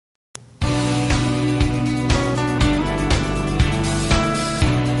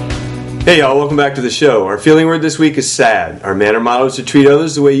Hey y'all, welcome back to the show. Our feeling word this week is sad. Our manner motto is to treat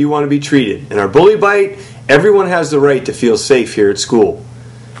others the way you want to be treated. And our bully bite, everyone has the right to feel safe here at school.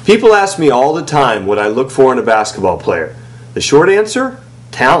 People ask me all the time what I look for in a basketball player. The short answer?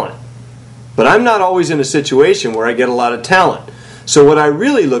 Talent. But I'm not always in a situation where I get a lot of talent. So what I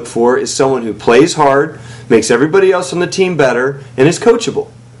really look for is someone who plays hard, makes everybody else on the team better, and is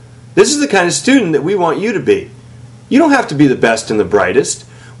coachable. This is the kind of student that we want you to be. You don't have to be the best and the brightest.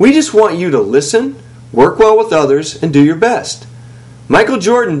 We just want you to listen, work well with others, and do your best. Michael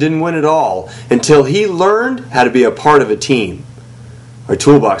Jordan didn't win it all until he learned how to be a part of a team. Our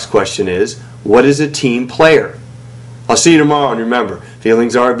toolbox question is, what is a team player? I'll see you tomorrow, and remember,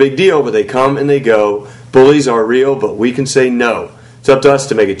 feelings are a big deal, but they come and they go. Bullies are real, but we can say no. It's up to us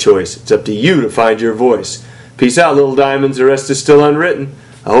to make a choice. It's up to you to find your voice. Peace out, little diamonds. The rest is still unwritten.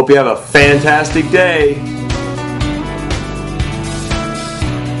 I hope you have a fantastic day.